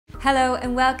Hello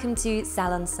and welcome to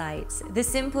Salon Sites, the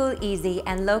simple, easy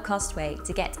and low-cost way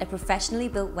to get a professionally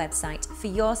built website for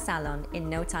your salon in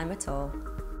no time at all.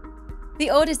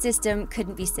 The order system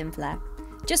couldn't be simpler.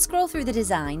 Just scroll through the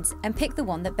designs and pick the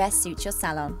one that best suits your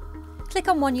salon. Click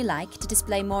on one you like to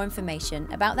display more information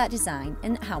about that design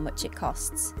and how much it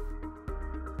costs.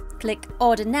 Click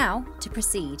Order Now to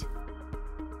proceed.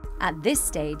 At this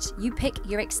stage, you pick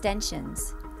your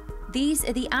extensions. These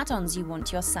are the add-ons you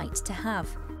want your site to have.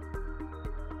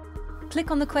 Click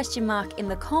on the question mark in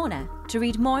the corner to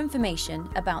read more information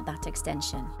about that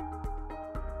extension.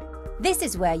 This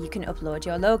is where you can upload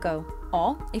your logo,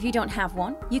 or if you don't have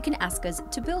one, you can ask us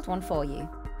to build one for you.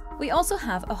 We also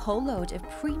have a whole load of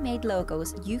pre-made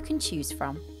logos you can choose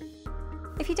from.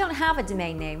 If you don't have a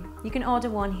domain name, you can order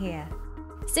one here.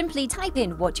 Simply type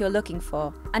in what you're looking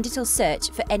for and it'll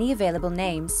search for any available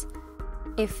names.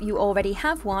 If you already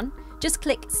have one, just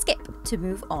click Skip to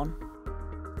move on.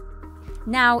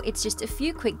 Now it's just a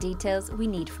few quick details we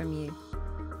need from you.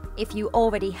 If you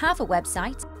already have a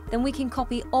website, then we can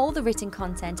copy all the written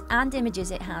content and images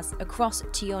it has across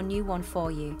to your new one for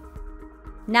you.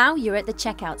 Now you're at the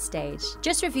checkout stage.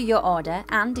 Just review your order,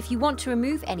 and if you want to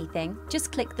remove anything,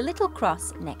 just click the little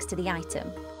cross next to the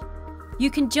item.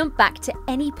 You can jump back to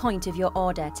any point of your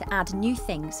order to add new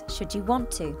things should you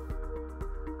want to.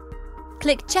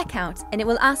 Click Checkout and it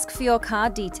will ask for your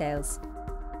card details.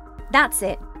 That's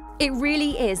it. It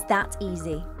really is that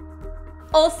easy.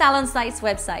 All Salon Sites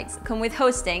websites come with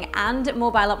hosting and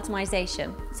mobile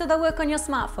optimization, so they'll work on your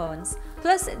smartphones.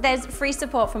 Plus, there's free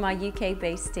support from our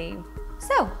UK-based team.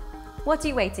 So, what are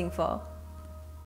you waiting for?